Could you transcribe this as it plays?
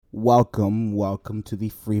Welcome to the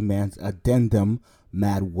Freeman's Addendum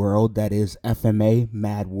Mad World, that is FMA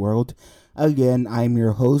Mad World. Again, I'm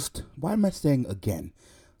your host. Why am I saying again?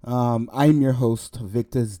 I'm your host,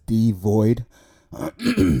 Victus D. Void.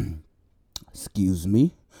 Excuse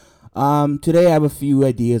me. Today I have a few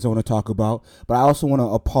ideas I want to talk about, but I also want to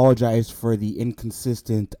apologize for the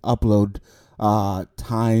inconsistent upload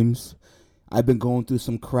times. I've been going through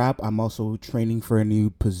some crap. I'm also training for a new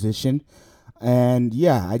position. And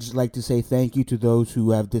yeah, I just like to say thank you to those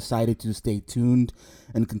who have decided to stay tuned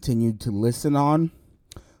and continue to listen on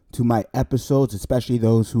to my episodes, especially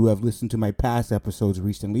those who have listened to my past episodes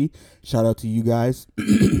recently. Shout out to you guys.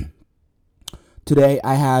 Today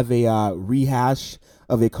I have a rehash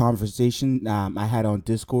of a conversation I had on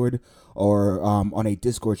Discord or on a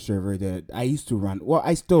Discord server that I used to run. Well,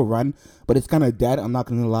 I still run, but it's kind of dead. I'm not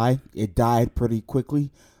going to lie. It died pretty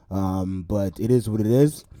quickly, but it is what it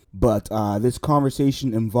is. But this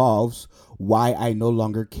conversation involves why I no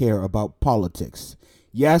longer care about politics.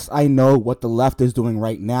 Yes, I know what the left is doing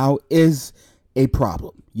right now is a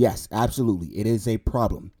problem. Yes, absolutely, it is a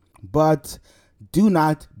problem. But do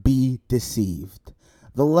not be deceived.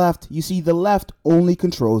 The left only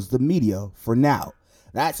controls the media for now.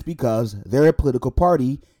 That's because their political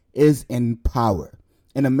party is in power.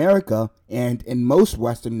 In America and in most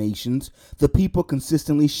Western nations, the people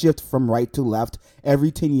consistently shift from right to left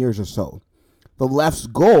every 10 years or so. The left's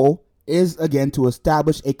goal is again to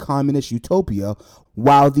establish a communist utopia,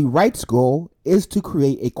 while the right's goal is to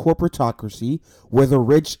create a corporatocracy where the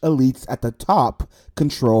rich elites at the top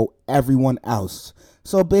control everyone else.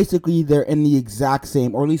 So basically, they're in the exact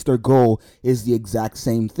same, or at least their goal is the exact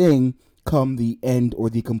same thing come the end or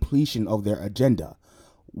the completion of their agenda.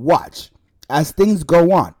 Watch. As things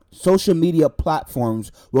go on, social media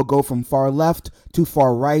platforms will go from far left to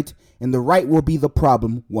far right, and the right will be the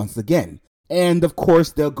problem once again. And of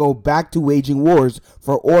course, they'll go back to waging wars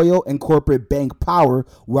for oil and corporate bank power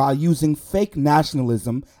while using fake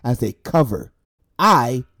nationalism as a cover.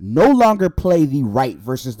 I no longer play the right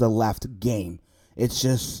versus the left game. It's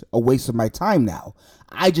just a waste of my time now.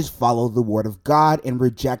 I just follow the word of God and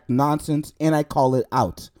reject nonsense, and I call it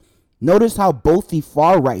out. Notice how both the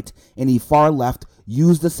far right and the far left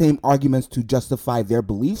use the same arguments to justify their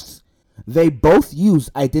beliefs. They both use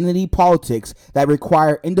identity politics that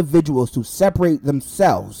require individuals to separate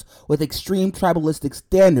themselves with extreme tribalistic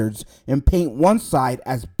standards and paint one side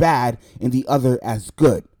as bad and the other as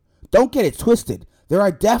good. Don't get it twisted. There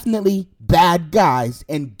are definitely bad guys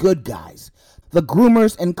and good guys. The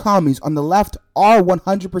groomers and commies on the left are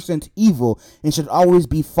 100% evil and should always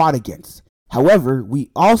be fought against. However, we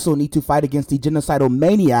also need to fight against the genocidal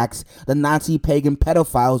maniacs, the Nazi pagan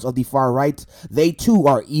pedophiles of the far right. They too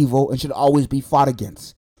are evil and should always be fought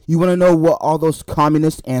against. You want to know what all those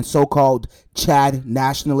communists and so-called Chad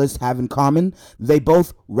nationalists have in common? They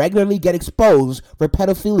both regularly get exposed for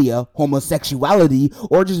pedophilia, homosexuality,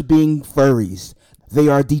 or just being furries. They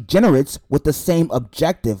are degenerates with the same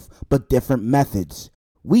objective but different methods.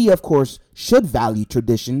 We, of course, should value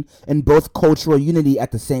tradition and both cultural unity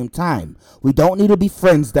at the same time. We don't need to be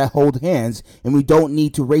friends that hold hands, and we don't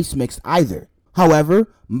need to race mix either.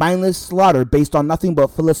 However, mindless slaughter based on nothing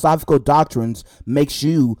but philosophical doctrines makes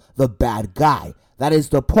you the bad guy. That is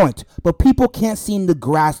the point, but people can't seem to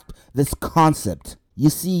grasp this concept.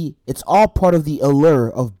 You see, it's all part of the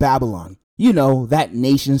allure of Babylon. You know, that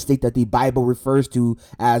nation state that the Bible refers to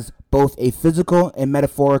as both a physical and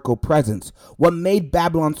metaphorical presence. What made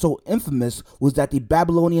Babylon so infamous was that the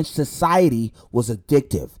Babylonian society was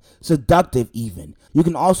addictive, seductive even. You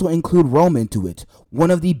can also include Rome into it. One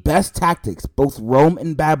of the best tactics both Rome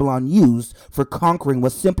and Babylon used for conquering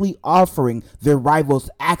was simply offering their rivals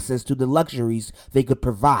access to the luxuries they could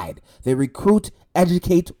provide. They recruit,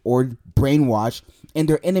 educate, or brainwash, and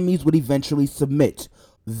their enemies would eventually submit.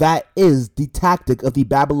 That is the tactic of the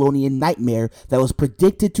Babylonian nightmare that was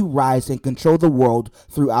predicted to rise and control the world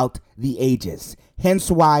throughout the ages.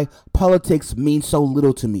 Hence why politics means so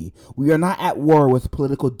little to me. We are not at war with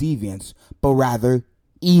political deviants, but rather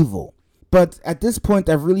evil. But at this point,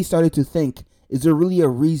 I've really started to think, is there really a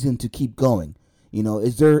reason to keep going? You know,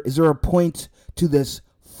 is there a point to this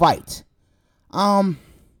fight? I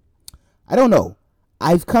don't know.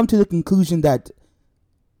 I've come to the conclusion that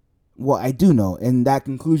I do know, and that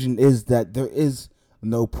conclusion is that there is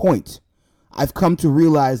no point. I've come to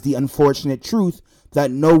realize the unfortunate truth that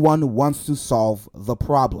no one wants to solve the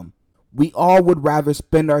problem. We all would rather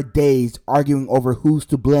spend our days arguing over who's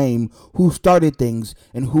to blame, who started things,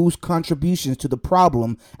 and whose contributions to the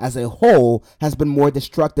problem as a whole has been more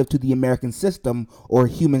destructive to the American system or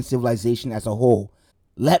human civilization as a whole.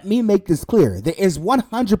 Let me make this clear. There is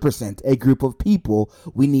 100% a group of people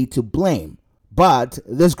we need to blame. But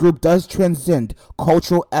this group does transcend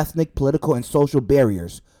cultural, ethnic, political, and social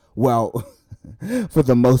barriers. Well, for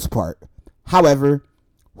the most part. However,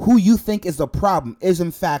 who you think is the problem is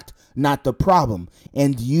in fact not the problem,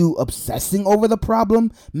 and you obsessing over the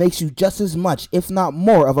problem makes you just as much, if not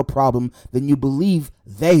more, of a problem than you believe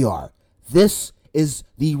they are. This is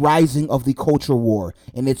the rising of the culture war,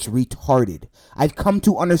 and it's retarded. I've come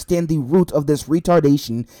to understand the root of this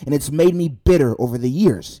retardation, and it's made me bitter over the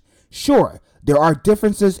years. Sure, there are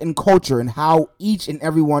differences in culture and how each and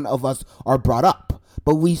every one of us are brought up,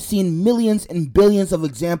 but we've seen millions and billions of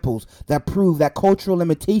examples that prove that cultural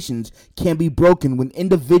limitations can be broken when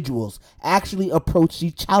individuals actually approach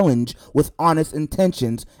the challenge with honest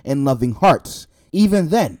intentions and loving hearts. Even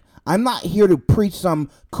then, I'm not here to preach some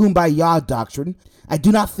kumbaya doctrine. I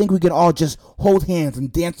do not think we can all just hold hands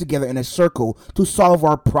and dance together in a circle to solve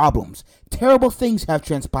our problems. Terrible things have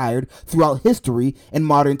transpired throughout history and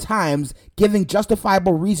modern times, giving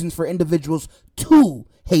justifiable reasons for individuals to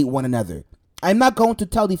hate one another. I'm not going to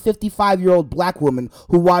tell the 55-year-old black woman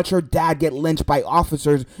who watched her dad get lynched by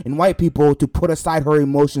officers and white people to put aside her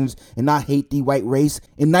emotions and not hate the white race,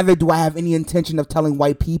 and neither do I have any intention of telling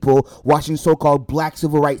white people watching so-called black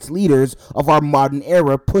civil rights leaders of our modern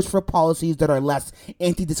era push for policies that are less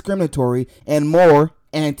anti-discriminatory and more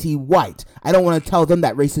anti-white. I don't want to tell them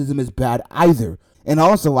that racism is bad either. And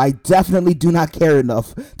also, I definitely do not care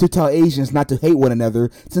enough to tell Asians not to hate one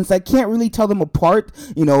another, since I can't really tell them apart,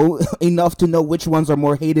 enough to know which ones are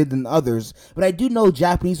more hated than others. But I do know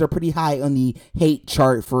Japanese are pretty high on the hate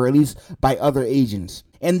chart, for at least by other Asians.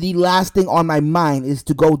 And the last thing on my mind is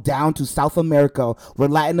to go down to South America, where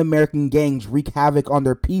Latin American gangs wreak havoc on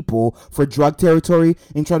their people for drug territory,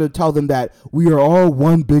 and try to tell them that we are all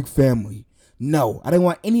one big family. No, I don't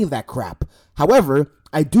want any of that crap. However,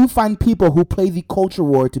 I do find people who play the culture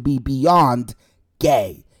war to be beyond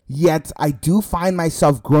gay. Yet, I do find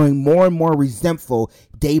myself growing more and more resentful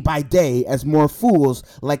day by day as more fools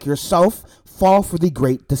like yourself fall for the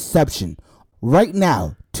great deception. Right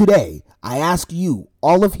now, today, I ask you,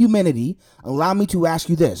 all of humanity, allow me to ask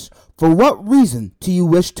you this. For what reason do you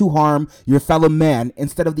wish to harm your fellow man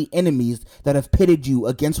instead of the enemies that have pitted you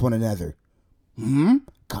against one another?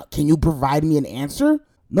 Can you provide me an answer?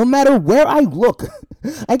 No matter where I look,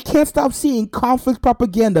 I can't stop seeing conflict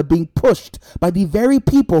propaganda being pushed by the very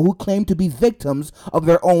people who claim to be victims of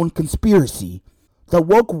their own conspiracy. The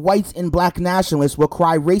woke whites and black nationalists will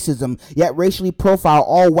cry racism, yet racially profile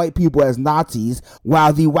all white people as Nazis,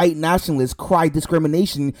 while the white nationalists cry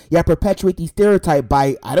discrimination, yet perpetuate the stereotype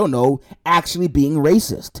by, actually being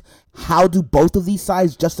racist. How do both of these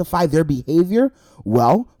sides justify their behavior?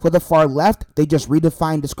 Well, for the far left, they just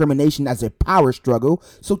redefine discrimination as a power struggle,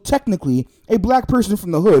 so technically, a black person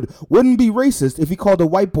from the hood wouldn't be racist if he called a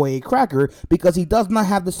white boy a cracker because he does not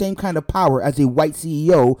have the same kind of power as a white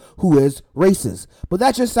CEO who is racist. But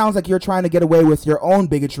that just sounds like you're trying to get away with your own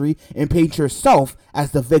bigotry and paint yourself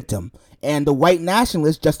as the victim. And the white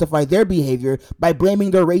nationalists justify their behavior by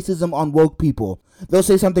blaming their racism on woke people. They'll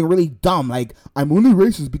say something really dumb like, I'm only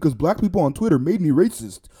racist because black people on Twitter made me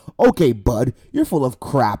racist. Okay, bud, you're full of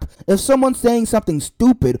crap. If someone saying something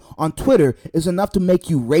stupid on Twitter is enough to make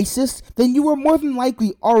you racist, then you were more than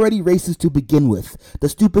likely already racist to begin with. The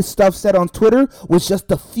stupid stuff said on Twitter was just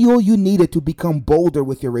the fuel you needed to become bolder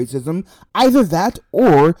with your racism. Either that,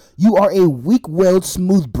 or you are a weak-willed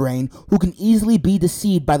smooth brain who can easily be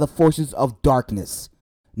deceived by the forces of darkness.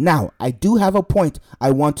 Now, I do have a point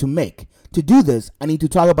I want to make. To do this, I need to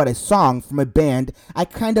talk about a song from a band I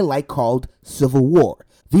kinda like called Civil War.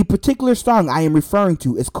 The particular song I am referring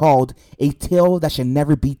to is called A Tale That Should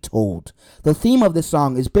Never Be Told. The theme of this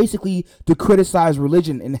song is basically to criticize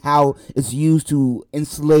religion and how it's used to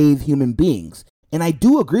enslave human beings. And I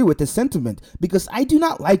do agree with this sentiment because I do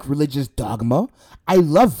not like religious dogma. I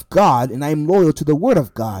love God and I am loyal to the word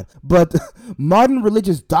of God. But modern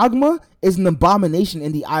religious dogma is an abomination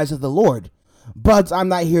in the eyes of the Lord. But I'm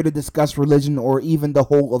not here to discuss religion or even the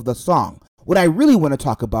whole of the song. What I really want to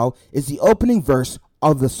talk about is the opening verse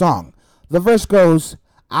of the song. The verse goes,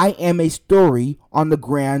 I am a story on the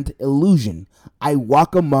grand illusion. I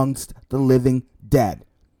walk amongst the living dead.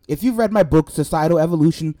 If you've read my book, Societal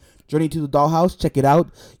Evolution, Journey to the Dollhouse, check it out.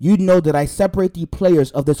 You'd know that I separate the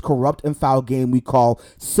players of this corrupt and foul game we call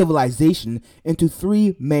civilization into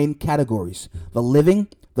three main categories: the living,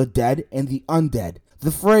 the dead, and the undead. The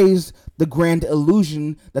phrase, the grand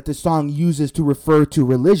illusion, that the song uses to refer to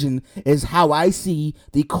religion is how I see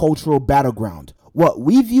the cultural battleground. What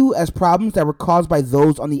we view as problems that were caused by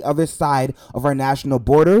those on the other side of our national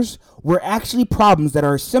borders were actually problems that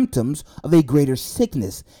are symptoms of a greater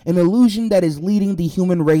sickness, an illusion that is leading the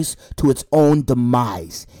human race to its own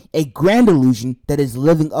demise, a grand illusion that is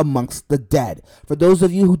living amongst the dead. For those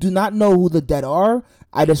of you who do not know who the dead are,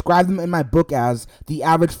 I describe them in my book as the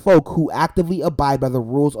average folk who actively abide by the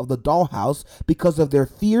rules of the dollhouse because of their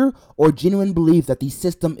fear or genuine belief that the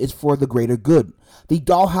system is for the greater good. The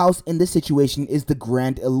dollhouse in this situation is the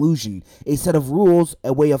grand illusion, a set of rules,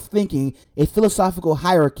 a way of thinking, a philosophical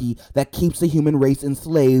hierarchy that keeps the human race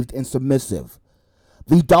enslaved and submissive.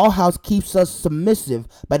 The dollhouse keeps us submissive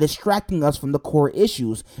by distracting us from the core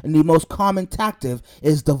issues, and the most common tactic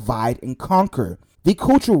is divide and conquer. The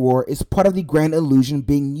culture war is part of the grand illusion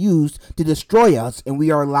being used to destroy us, and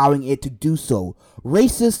we are allowing it to do so.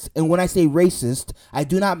 Racist, and when I say racist, I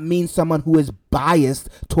do not mean someone who is biased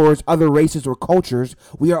towards other races or cultures.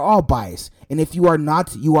 We are all biased, and if you are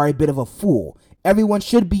not, you are a bit of a fool. Everyone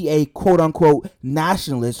should be a quote-unquote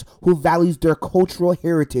nationalist who values their cultural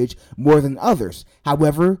heritage more than others.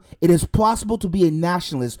 However, it is possible to be a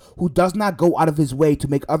nationalist who does not go out of his way to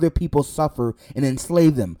make other people suffer and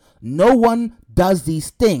enslave them. No one does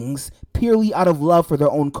these things purely out of love for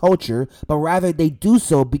their own culture, but rather they do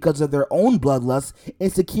so because of their own bloodlust,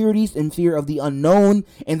 insecurities, and fear of the unknown,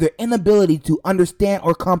 and their inability to understand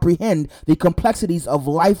or comprehend the complexities of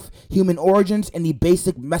life, human origins, and the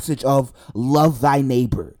basic message of love thy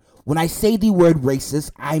neighbor. When I say the word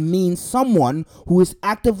racist, I mean someone who is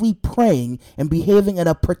actively praying and behaving in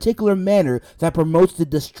a particular manner that promotes the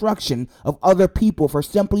destruction of other people for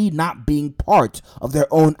simply not being part of their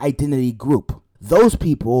own identity group. Those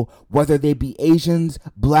people, whether they be Asians,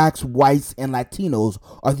 blacks, whites, and Latinos,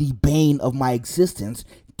 are the bane of my existence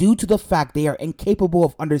due to the fact they are incapable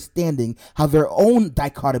of understanding how their own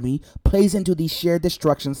dichotomy plays into the shared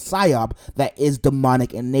destruction psyop that is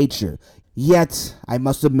demonic in nature. Yet, I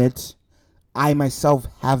must admit, I myself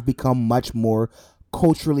have become much more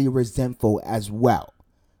culturally resentful as well.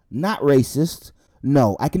 Not racist.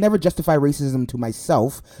 No, I can never justify racism to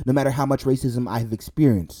myself, no matter how much racism I have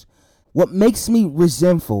experienced. What makes me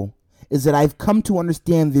resentful is that I've come to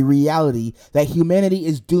understand the reality that humanity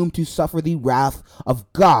is doomed to suffer the wrath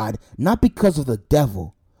of God, not because of the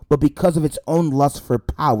devil, but because of its own lust for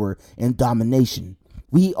power and domination.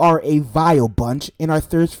 We are a vile bunch, and our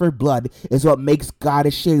thirst for blood is what makes God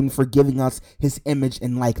ashamed for giving us his image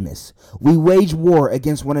and likeness. We wage war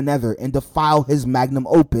against one another and defile his magnum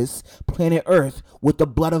opus, planet Earth, with the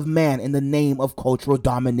blood of man in the name of cultural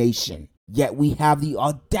domination. Yet we have the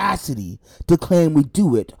audacity to claim we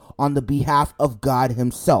do it on the behalf of God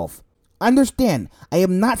himself. Understand, I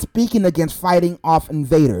am not speaking against fighting off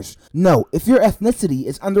invaders. No, if your ethnicity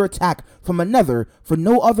is under attack from another for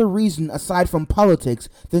no other reason aside from politics,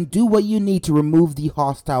 then do what you need to remove the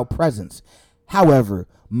hostile presence. However,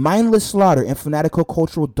 mindless slaughter and fanatical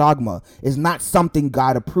cultural dogma is not something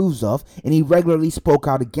God approves of, and he regularly spoke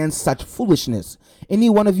out against such foolishness.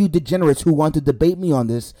 Any one of you degenerates who want to debate me on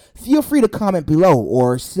this, feel free to comment below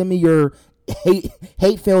or send me your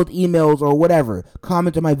hate-filled emails or whatever.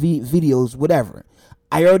 Comment on my videos, whatever.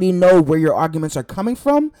 I already know where your arguments are coming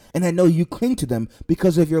from, and I know you cling to them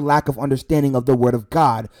because of your lack of understanding of the Word of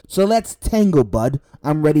God. So let's tangle, bud.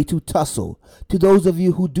 I'm ready to tussle. To those of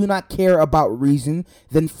you who do not care about reason,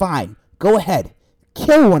 then fine. Go ahead.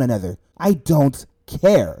 Kill one another. I don't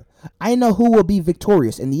care. I know who will be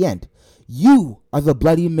victorious in the end. You are the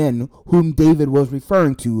bloody men whom David was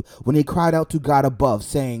referring to when he cried out to God above,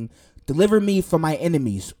 saying, "Deliver me from my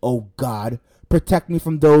enemies, O God. Protect me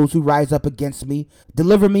from those who rise up against me.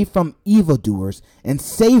 Deliver me from evildoers, and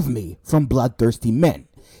save me from bloodthirsty men.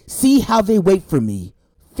 See how they wait for me.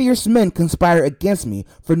 Fierce men conspire against me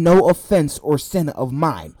for no offense or sin of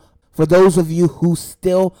mine." For those of you who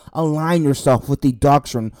still align yourself with the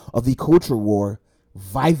doctrine of the culture war,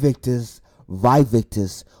 vie victus,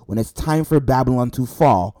 when it's time for Babylon to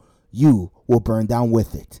fall, you will burn down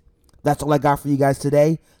with it. That's all I got for you guys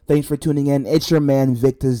today. Thanks for tuning in. It's your man,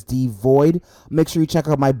 Victus D. Void. Make sure you check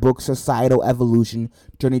out my book, Societal Evolution,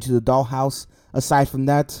 Journey to the Dollhouse. Aside from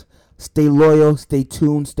that, stay loyal, stay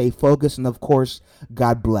tuned, stay focused, and of course,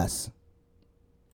 God bless.